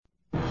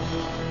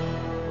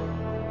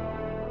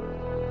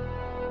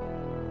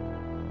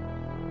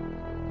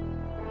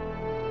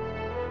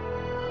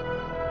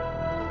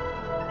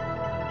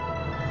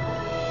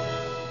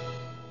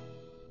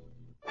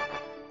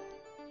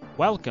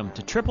Welcome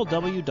to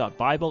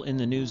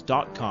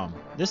www.bibleinthenews.com.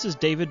 This is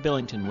David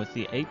Billington with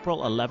the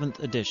April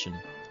 11th edition.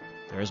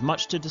 There is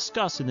much to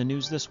discuss in the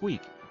news this week.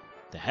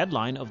 The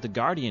headline of The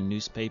Guardian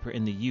newspaper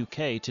in the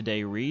UK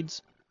today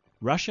reads,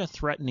 Russia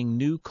threatening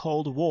new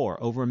Cold War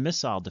over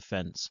missile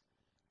defense.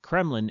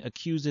 Kremlin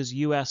accuses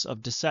US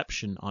of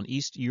deception on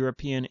East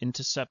European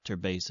interceptor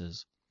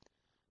bases.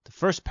 The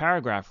first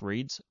paragraph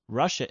reads,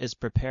 Russia is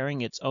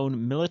preparing its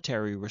own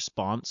military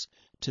response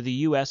to the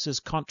US's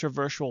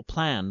controversial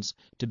plans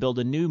to build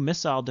a new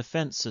missile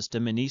defense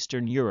system in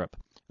Eastern Europe,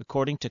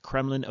 according to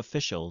Kremlin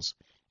officials,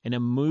 in a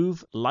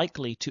move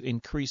likely to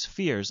increase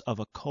fears of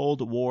a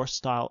Cold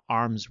War-style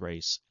arms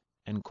race.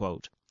 End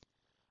quote.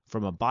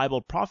 From a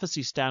Bible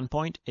prophecy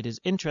standpoint, it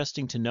is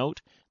interesting to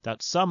note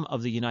that some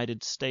of the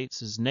United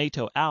States'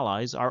 NATO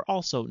allies are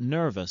also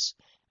nervous,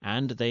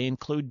 and they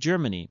include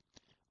Germany,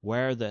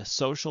 where the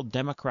Social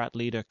Democrat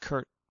leader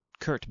Kurt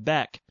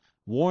Beck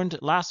warned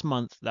last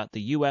month that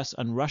the US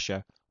and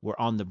Russia were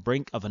on the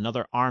brink of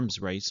another arms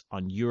race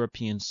on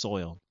European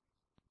soil.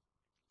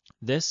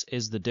 This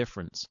is the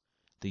difference.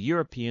 The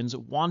Europeans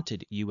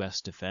wanted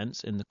US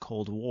defense in the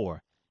Cold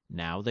War.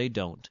 Now they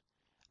don't.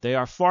 They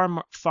are far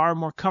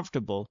more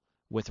comfortable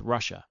with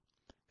Russia,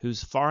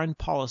 whose foreign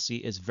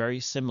policy is very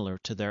similar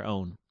to their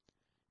own.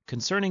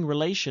 Concerning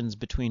relations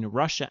between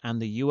Russia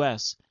and the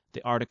US,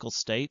 the article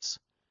states,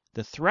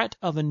 the threat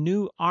of a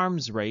new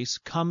arms race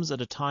comes at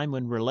a time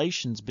when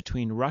relations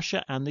between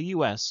Russia and the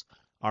US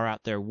are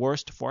at their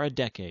worst for a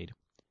decade.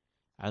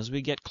 As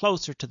we get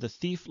closer to the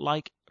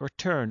thief-like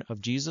return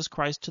of Jesus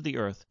Christ to the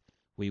earth,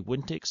 we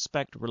wouldn't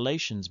expect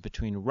relations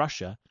between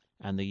Russia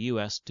and the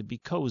US to be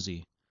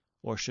cozy,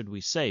 or should we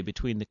say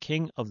between the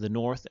King of the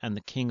North and the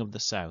King of the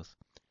South,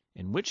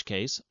 in which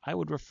case I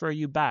would refer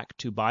you back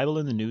to Bible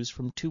in the News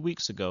from 2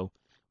 weeks ago,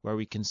 where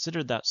we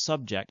considered that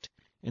subject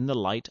in the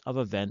light of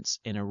events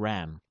in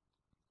Iran.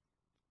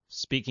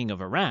 Speaking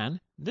of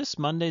Iran, this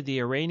Monday the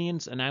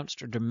Iranians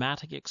announced a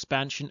dramatic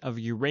expansion of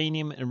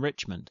uranium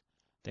enrichment.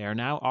 They are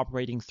now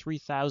operating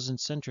 3,000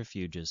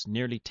 centrifuges,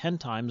 nearly 10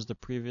 times the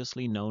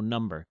previously known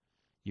number.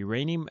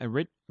 Uranium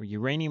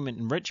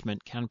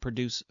enrichment can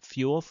produce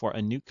fuel for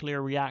a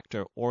nuclear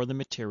reactor or the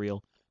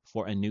material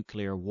for a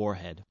nuclear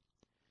warhead.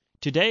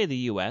 Today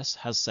the U.S.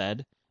 has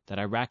said that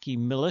Iraqi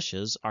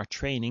militias are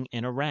training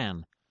in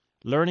Iran,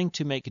 learning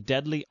to make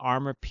deadly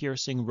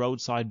armor-piercing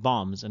roadside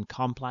bombs and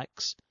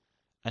complex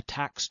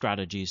attack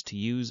strategies to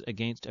use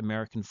against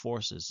American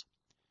forces.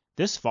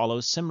 This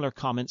follows similar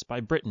comments by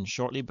Britain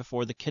shortly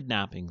before the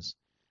kidnappings.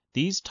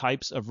 These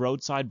types of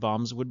roadside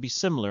bombs would be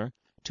similar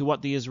to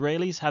what the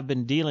Israelis have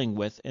been dealing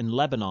with in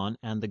Lebanon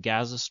and the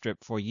Gaza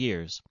Strip for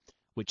years,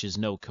 which is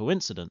no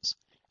coincidence,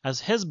 as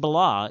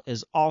Hezbollah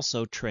is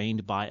also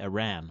trained by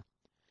Iran.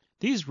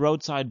 These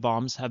roadside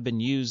bombs have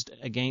been used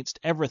against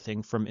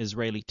everything from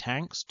Israeli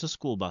tanks to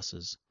school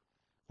buses.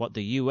 What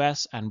the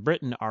U.S. and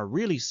Britain are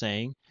really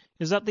saying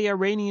is that the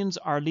Iranians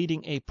are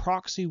leading a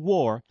proxy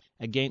war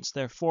against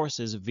their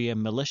forces via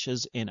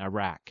militias in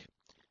Iraq.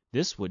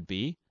 This would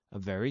be a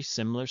very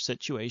similar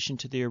situation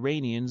to the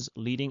Iranians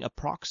leading a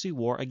proxy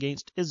war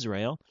against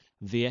Israel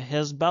via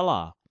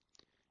Hezbollah.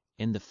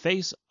 In the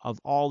face of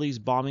all these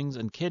bombings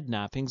and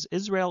kidnappings,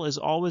 Israel is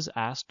always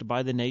asked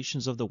by the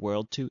nations of the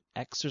world to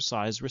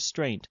exercise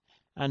restraint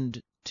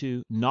and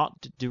to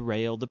not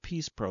derail the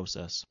peace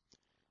process.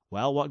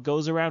 Well, what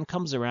goes around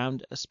comes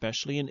around,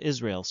 especially in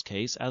Israel's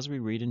case, as we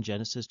read in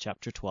Genesis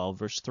chapter 12,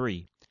 verse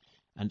 3.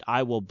 And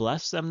I will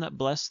bless them that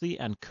bless thee,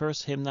 and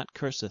curse him that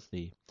curseth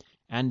thee.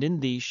 And in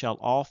thee shall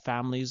all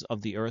families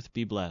of the earth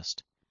be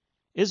blessed.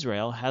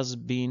 Israel has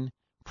been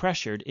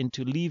pressured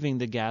into leaving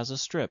the Gaza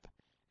Strip,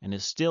 and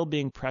is still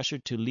being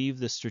pressured to leave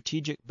the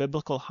strategic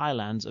biblical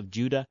highlands of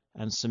Judah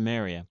and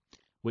Samaria,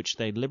 which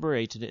they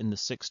liberated in the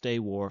Six-Day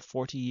War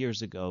 40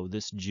 years ago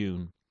this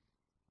June.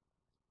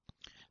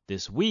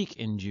 This week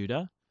in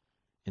Judah,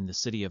 in the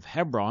city of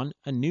Hebron,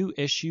 a new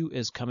issue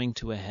is coming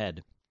to a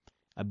head.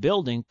 A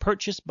building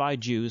purchased by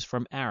Jews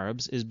from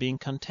Arabs is being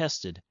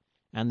contested,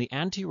 and the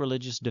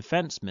anti-religious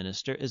defense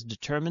minister is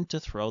determined to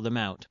throw them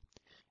out.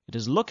 It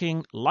is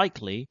looking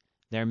likely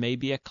there may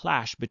be a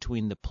clash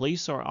between the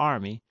police or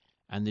army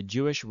and the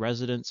Jewish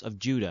residents of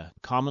Judah,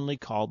 commonly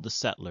called the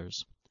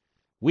settlers.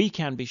 We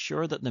can be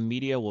sure that the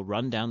media will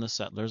run down the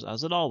settlers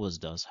as it always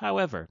does.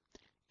 However,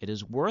 it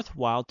is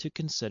worthwhile to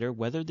consider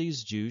whether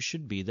these Jews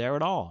should be there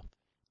at all.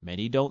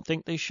 Many don't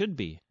think they should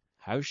be.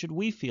 How should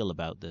we feel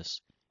about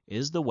this?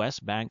 Is the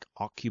West Bank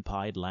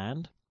occupied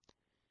land?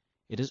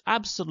 It is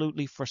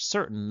absolutely for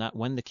certain that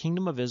when the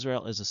kingdom of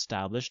Israel is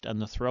established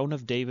and the throne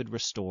of David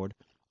restored,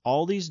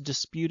 all these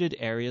disputed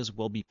areas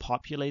will be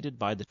populated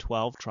by the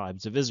 12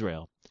 tribes of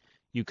Israel.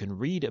 You can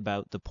read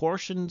about the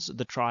portions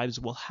the tribes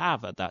will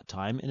have at that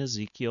time in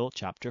Ezekiel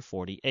chapter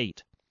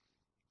 48.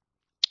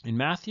 In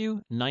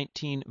Matthew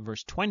 19,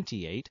 verse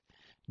 28,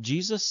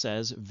 Jesus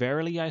says,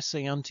 Verily I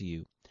say unto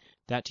you,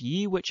 that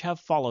ye which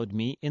have followed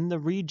me in the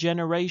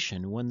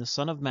regeneration, when the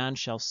Son of Man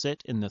shall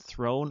sit in the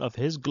throne of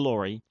his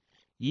glory,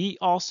 ye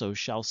also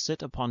shall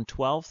sit upon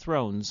 12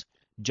 thrones,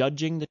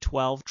 judging the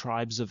 12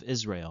 tribes of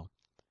Israel.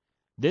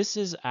 This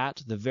is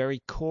at the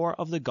very core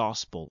of the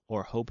gospel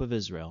or hope of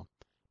Israel.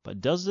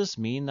 But does this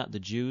mean that the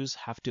Jews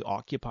have to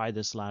occupy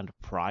this land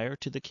prior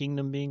to the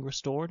kingdom being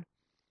restored?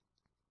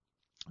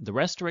 The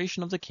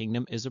restoration of the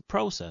kingdom is a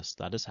process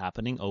that is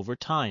happening over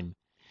time.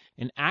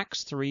 In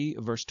Acts 3,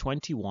 verse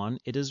 21,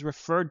 it is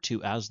referred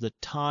to as the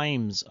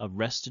times of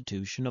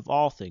restitution of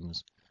all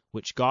things,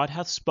 which God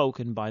hath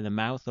spoken by the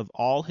mouth of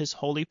all his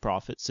holy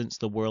prophets since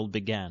the world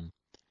began.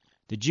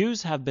 The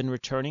Jews have been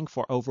returning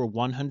for over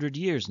 100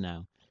 years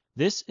now.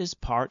 This is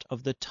part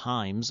of the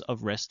times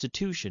of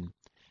restitution.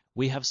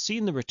 We have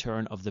seen the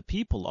return of the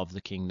people of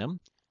the kingdom,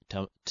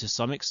 to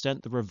some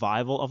extent the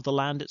revival of the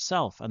land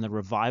itself, and the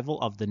revival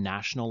of the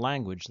national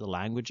language, the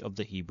language of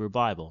the Hebrew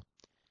Bible.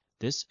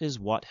 This is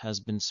what has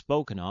been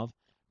spoken of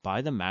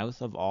by the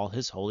mouth of all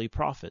his holy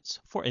prophets.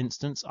 For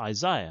instance,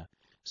 Isaiah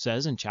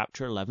says in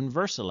chapter 11,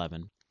 verse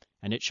 11,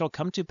 "And it shall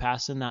come to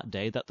pass in that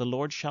day that the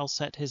Lord shall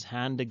set his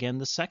hand again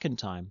the second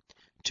time,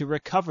 to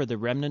recover the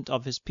remnant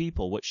of his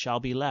people which shall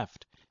be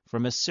left,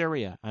 from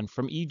Assyria, and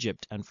from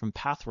Egypt, and from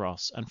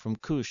Pathros, and from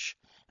Cush,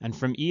 and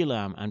from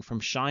Elam, and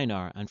from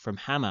Shinar, and from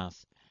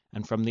Hamath,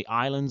 and from the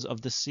islands of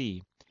the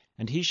sea.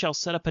 And he shall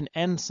set up an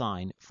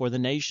ensign for the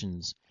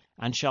nations,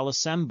 and shall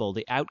assemble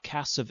the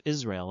outcasts of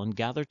Israel, and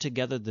gather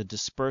together the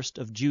dispersed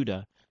of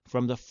Judah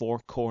from the four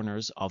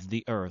corners of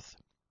the earth."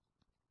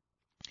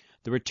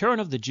 The return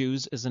of the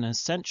Jews is an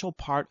essential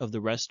part of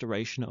the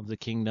restoration of the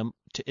kingdom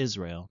to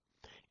Israel.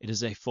 It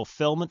is a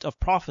fulfillment of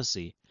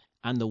prophecy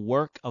and the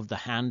work of the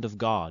hand of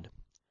God.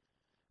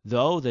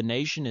 Though the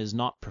nation is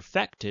not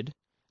perfected,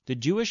 the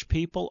Jewish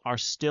people are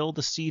still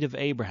the seed of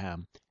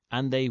Abraham,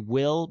 and they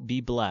will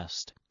be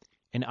blessed.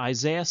 In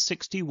Isaiah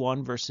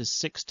 61, verses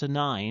 6 to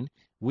 9,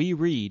 we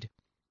read,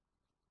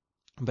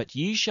 "But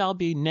ye shall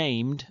be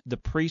named the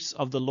priests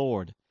of the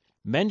Lord.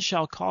 Men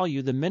shall call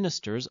you the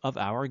ministers of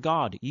our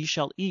God. Ye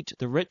shall eat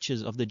the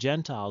riches of the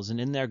Gentiles,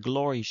 and in their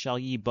glory shall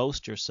ye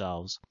boast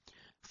yourselves.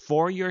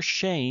 For your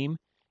shame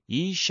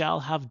ye shall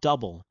have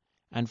double,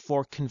 and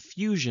for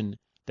confusion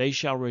they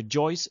shall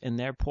rejoice in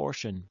their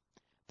portion.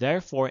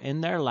 Therefore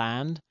in their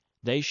land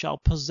they shall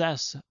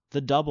possess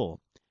the double.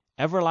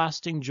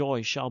 Everlasting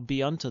joy shall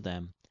be unto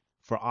them.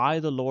 For I,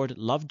 the Lord,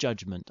 love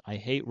judgment. I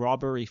hate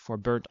robbery for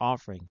burnt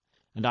offering.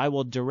 And I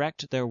will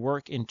direct their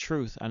work in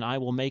truth, and I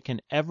will make an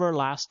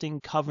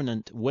everlasting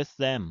covenant with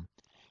them.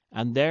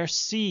 And their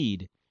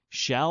seed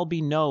shall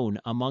be known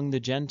among the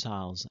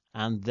Gentiles,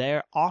 and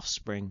their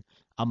offspring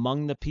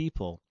among the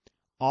people.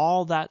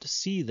 All that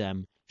see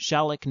them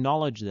shall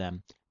acknowledge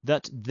them,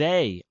 that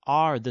they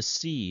are the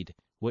seed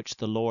which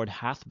the Lord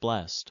hath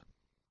blessed."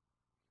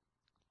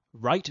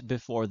 Right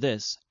before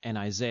this, in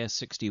Isaiah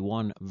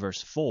 61,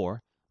 verse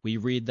 4, we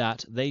read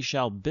that they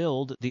shall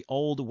build the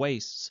old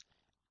wastes,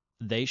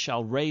 they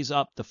shall raise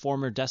up the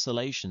former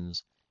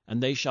desolations,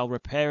 and they shall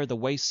repair the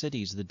waste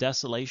cities, the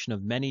desolation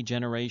of many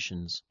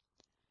generations.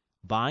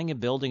 Buying a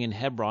building in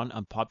Hebron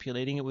and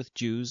populating it with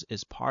Jews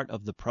is part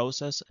of the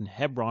process, and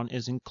Hebron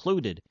is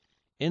included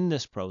in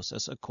this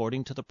process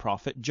according to the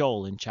prophet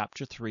Joel in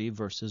chapter 3,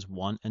 verses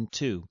 1 and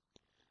 2.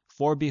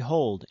 "For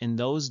behold, in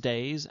those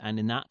days and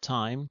in that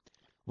time,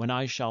 when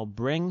I shall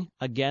bring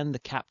again the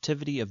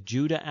captivity of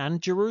Judah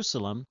and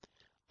Jerusalem,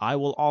 I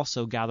will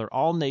also gather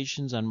all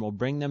nations and will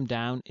bring them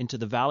down into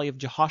the valley of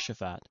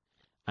Jehoshaphat,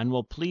 and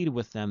will plead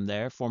with them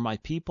there for my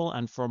people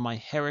and for my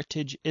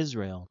heritage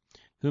Israel,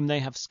 whom they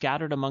have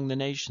scattered among the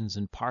nations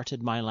and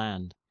parted my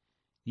land."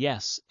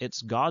 Yes,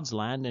 it's God's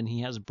land, and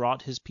he has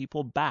brought his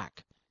people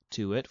back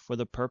to it for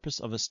the purpose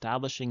of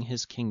establishing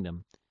his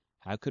kingdom.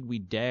 How could we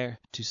dare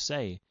to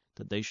say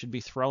that they should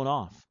be thrown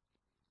off?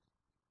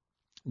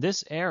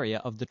 This area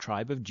of the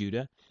tribe of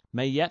Judah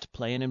may yet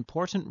play an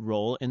important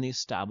role in the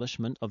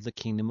establishment of the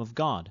kingdom of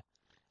God.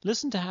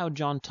 Listen to how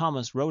John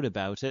Thomas wrote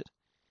about it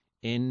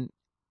in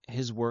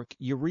his work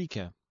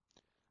Eureka,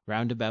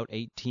 round about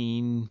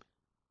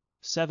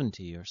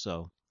 1870 or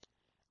so,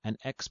 an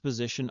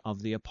exposition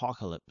of the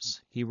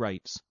Apocalypse. He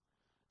writes,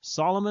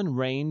 "Solomon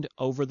reigned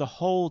over the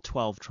whole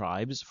 12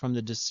 tribes from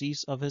the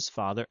decease of his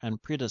father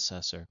and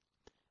predecessor.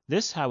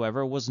 This,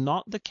 however, was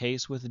not the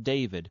case with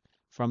David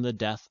from the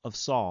death of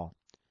Saul.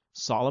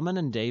 Solomon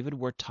and David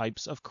were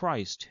types of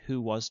Christ, who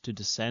was to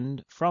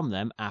descend from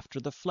them after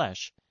the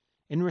flesh,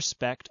 in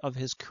respect of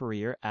his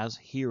career as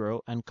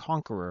hero and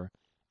conqueror,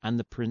 and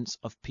the Prince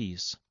of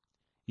Peace.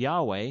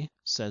 Yahweh,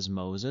 says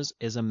Moses,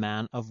 is a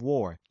man of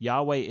war.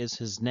 Yahweh is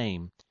his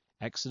name.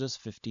 Exodus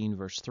 15,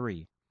 verse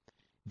 3.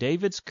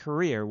 David's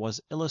career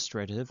was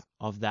illustrative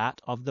of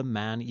that of the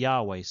man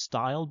Yahweh,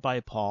 styled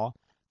by Paul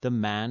the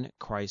man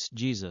Christ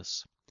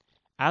Jesus,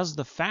 as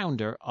the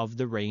founder of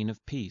the reign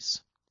of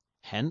peace.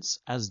 Hence,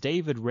 as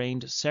David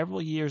reigned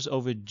several years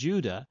over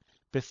Judah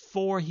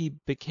before he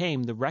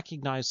became the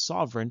recognized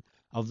sovereign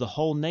of the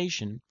whole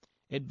nation,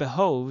 it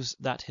behoves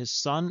that his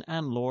son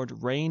and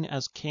Lord reign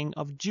as king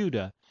of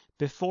Judah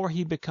before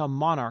he become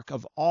monarch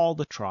of all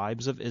the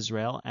tribes of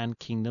Israel and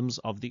kingdoms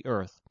of the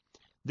earth.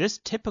 This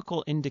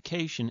typical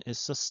indication is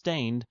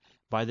sustained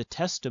by the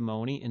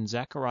testimony in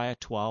Zechariah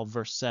 12,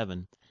 verse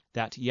 7,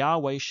 that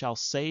Yahweh shall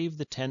save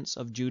the tents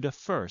of Judah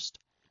first,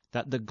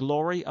 that the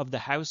glory of the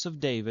house of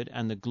David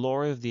and the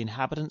glory of the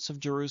inhabitants of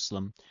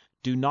Jerusalem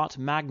do not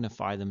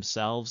magnify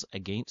themselves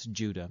against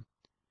Judah.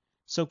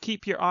 So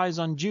keep your eyes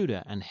on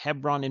Judah and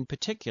Hebron in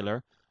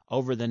particular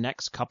over the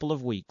next couple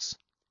of weeks,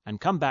 and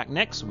come back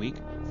next week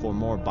for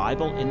more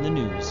Bible in the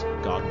News,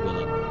 God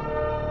willing.